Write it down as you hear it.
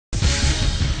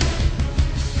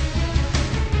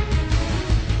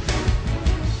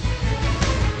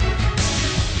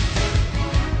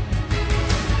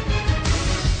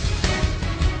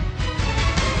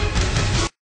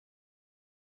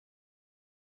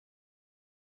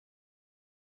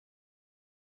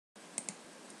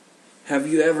Have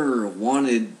you ever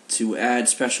wanted to add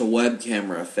special web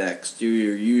camera effects to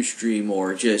your Ustream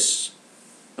or just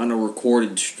on a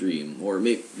recorded stream, or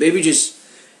maybe just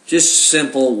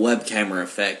simple web camera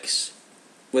effects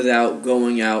without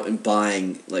going out and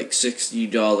buying like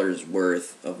 $60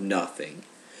 worth of nothing?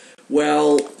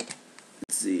 Well, let's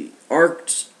see.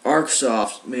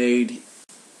 ArcSoft made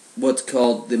what's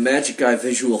called the Magic Eye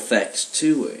Visual Effects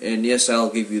 2, and yes, I'll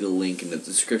give you the link in the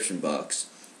description box.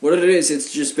 What it is,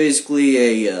 it's just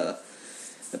basically a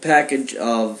package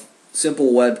of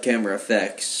simple web camera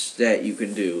effects that you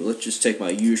can do. Let's just take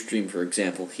my Ustream for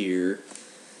example here.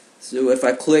 So if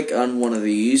I click on one of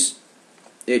these,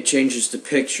 it changes the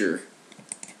picture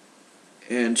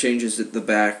and changes the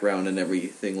background and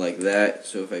everything like that.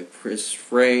 So if I press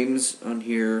frames on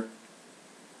here,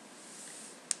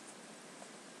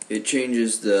 it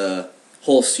changes the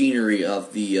whole scenery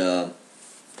of the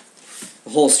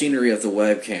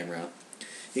web camera.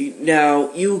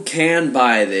 Now, you can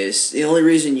buy this. The only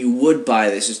reason you would buy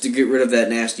this is to get rid of that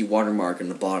nasty watermark in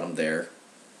the bottom there.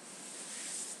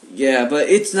 Yeah, but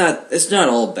it's not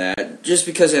all bad. Just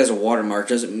because it has a watermark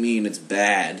doesn't mean it's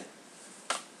bad.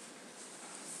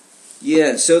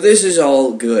 Yeah, so this is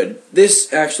all good.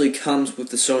 This actually comes with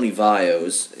the Sony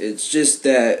Vios. It's just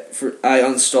that I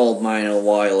installed mine a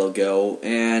while ago,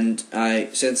 and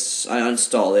since I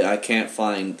installed it, I can't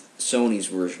find Sony's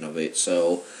version of it,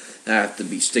 so I have to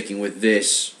be sticking with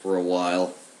this for a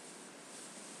while.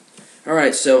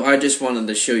 Alright, so I just wanted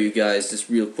to show you guys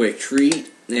this real quick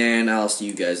treat, and I'll see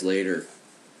you guys later.